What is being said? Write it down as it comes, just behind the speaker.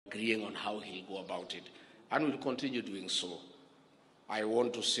agreeing on how he'll go about it, and will continue doing so. I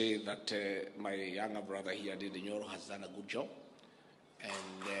want to say that my younger brother here, Ndindi Nyoro, has done a good job,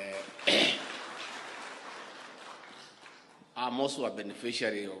 and I'm also a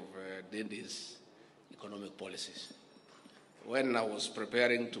beneficiary of Ndindi's economic policies. When I was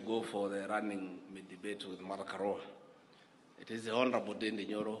preparing to go for the running debate with Mother Karua, it is the Honorable Ndindi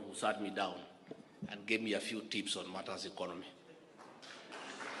Nyoro who sat me down and gave me a few tips on matters economy.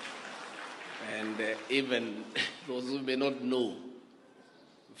 And even those who may not know,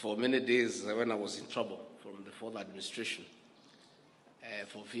 for many days when I was in trouble from the former administration,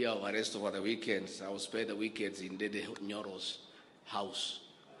 for fear of arrest over the weekends, I would spend the weekends in Ndindi Nyoro's house,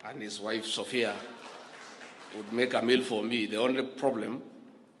 and his wife Sophia would make a meal for me. The only problem,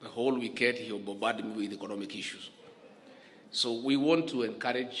 the whole weekend he would bombard me with economic issues. So we want to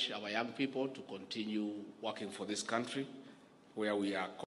encourage our young people to continue working for this country where we are